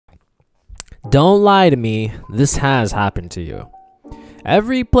Don't lie to me, this has happened to you.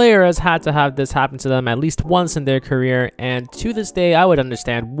 Every player has had to have this happen to them at least once in their career, and to this day I would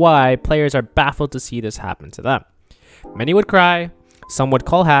understand why players are baffled to see this happen to them. Many would cry, some would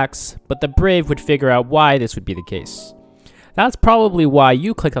call hacks, but the brave would figure out why this would be the case. That's probably why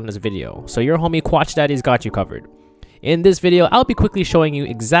you clicked on this video, so your homie Quatch Daddy's got you covered. In this video, I'll be quickly showing you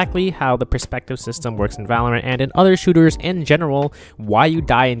exactly how the perspective system works in Valorant and in other shooters in general, why you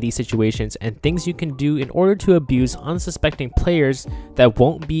die in these situations, and things you can do in order to abuse unsuspecting players that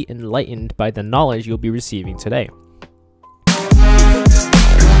won't be enlightened by the knowledge you'll be receiving today.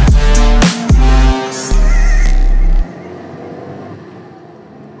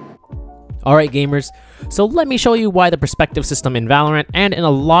 Alright gamers, so let me show you why the perspective system in Valorant and in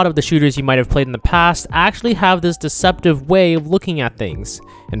a lot of the shooters you might have played in the past actually have this deceptive way of looking at things.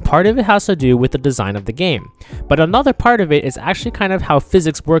 And part of it has to do with the design of the game, but another part of it is actually kind of how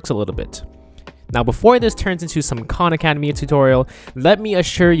physics works a little bit. Now before this turns into some Khan Academy tutorial, let me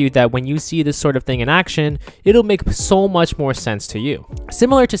assure you that when you see this sort of thing in action, it'll make so much more sense to you.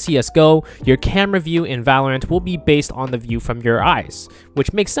 Similar to CSGO, your camera view in Valorant will be based on the view from your eyes,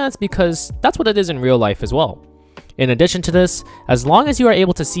 which makes sense because that's what it is in real life as well. In addition to this, as long as you are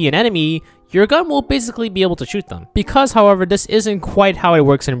able to see an enemy, your gun will basically be able to shoot them. Because, however, this isn't quite how it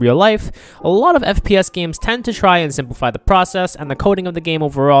works in real life, a lot of FPS games tend to try and simplify the process and the coding of the game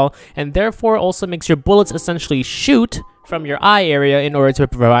overall, and therefore also makes your bullets essentially shoot from your eye area in order to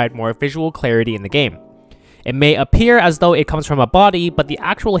provide more visual clarity in the game. It may appear as though it comes from a body, but the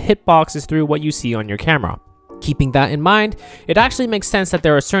actual hitbox is through what you see on your camera. Keeping that in mind, it actually makes sense that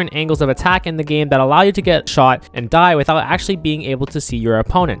there are certain angles of attack in the game that allow you to get shot and die without actually being able to see your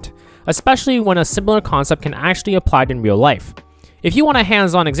opponent, especially when a similar concept can actually be applied in real life. If you want a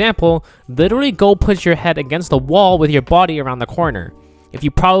hands-on example, literally go put your head against the wall with your body around the corner. If you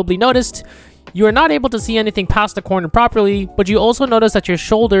probably noticed, you are not able to see anything past the corner properly, but you also notice that your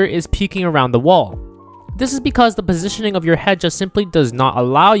shoulder is peeking around the wall. This is because the positioning of your head just simply does not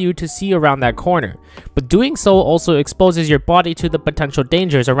allow you to see around that corner, but doing so also exposes your body to the potential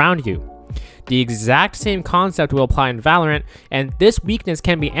dangers around you. The exact same concept will apply in Valorant, and this weakness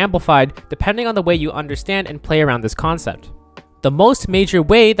can be amplified depending on the way you understand and play around this concept. The most major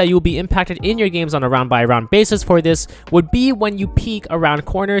way that you will be impacted in your games on a round-by-round basis for this would be when you peek around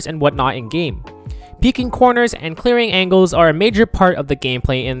corners and whatnot in game. Peeking corners and clearing angles are a major part of the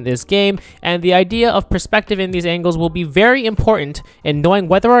gameplay in this game, and the idea of perspective in these angles will be very important in knowing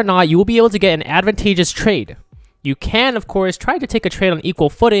whether or not you will be able to get an advantageous trade. You can, of course, try to take a trade on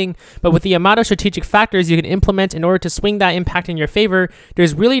equal footing, but with the amount of strategic factors you can implement in order to swing that impact in your favor,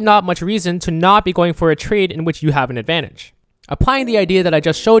 there's really not much reason to not be going for a trade in which you have an advantage. Applying the idea that I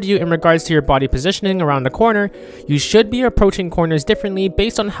just showed you in regards to your body positioning around the corner, you should be approaching corners differently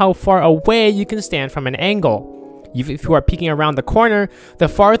based on how far away you can stand from an angle. If you are peeking around the corner, the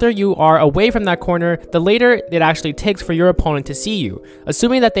farther you are away from that corner, the later it actually takes for your opponent to see you,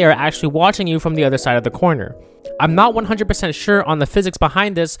 assuming that they are actually watching you from the other side of the corner. I'm not 100% sure on the physics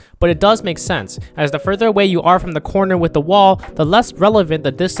behind this, but it does make sense, as the further away you are from the corner with the wall, the less relevant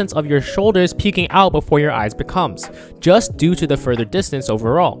the distance of your shoulders peeking out before your eyes becomes, just due to the further distance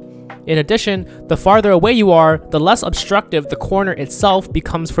overall. In addition, the farther away you are, the less obstructive the corner itself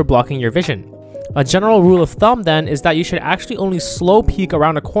becomes for blocking your vision. A general rule of thumb then is that you should actually only slow peek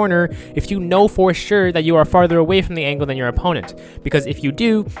around a corner if you know for sure that you are farther away from the angle than your opponent, because if you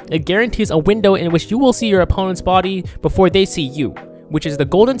do, it guarantees a window in which you will see your opponent's body before they see you, which is the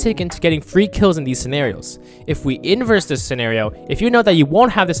golden ticket to getting free kills in these scenarios. If we inverse this scenario, if you know that you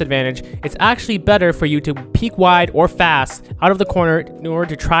won't have this advantage, it's actually better for you to peek wide or fast out of the corner in order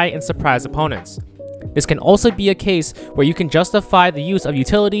to try and surprise opponents. This can also be a case where you can justify the use of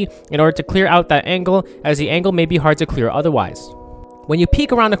utility in order to clear out that angle, as the angle may be hard to clear otherwise. When you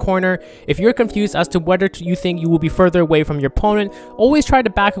peek around a corner, if you're confused as to whether you think you will be further away from your opponent, always try to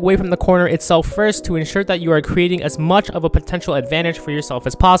back away from the corner itself first to ensure that you are creating as much of a potential advantage for yourself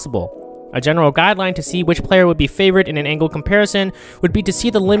as possible. A general guideline to see which player would be favored in an angle comparison would be to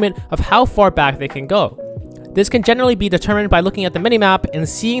see the limit of how far back they can go. This can generally be determined by looking at the minimap and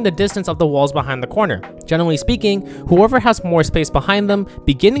seeing the distance of the walls behind the corner. Generally speaking, whoever has more space behind them,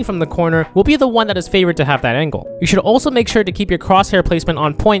 beginning from the corner, will be the one that is favored to have that angle. You should also make sure to keep your crosshair placement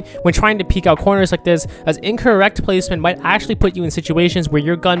on point when trying to peek out corners like this, as incorrect placement might actually put you in situations where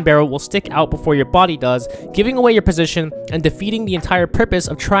your gun barrel will stick out before your body does, giving away your position and defeating the entire purpose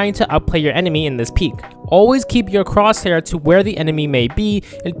of trying to outplay your enemy in this peek. Always keep your crosshair to where the enemy may be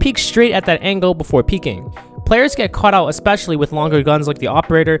and peek straight at that angle before peeking. Players get caught out especially with longer guns like the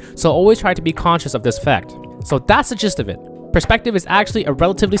operator, so always try to be conscious of this fact. So that's the gist of it. Perspective is actually a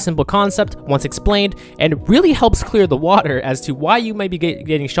relatively simple concept once explained, and it really helps clear the water as to why you might be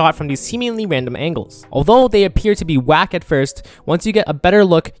getting shot from these seemingly random angles. Although they appear to be whack at first, once you get a better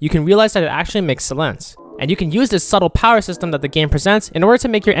look, you can realize that it actually makes sense. And you can use this subtle power system that the game presents in order to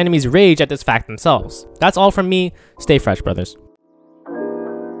make your enemies rage at this fact themselves. That's all from me. Stay fresh, brothers.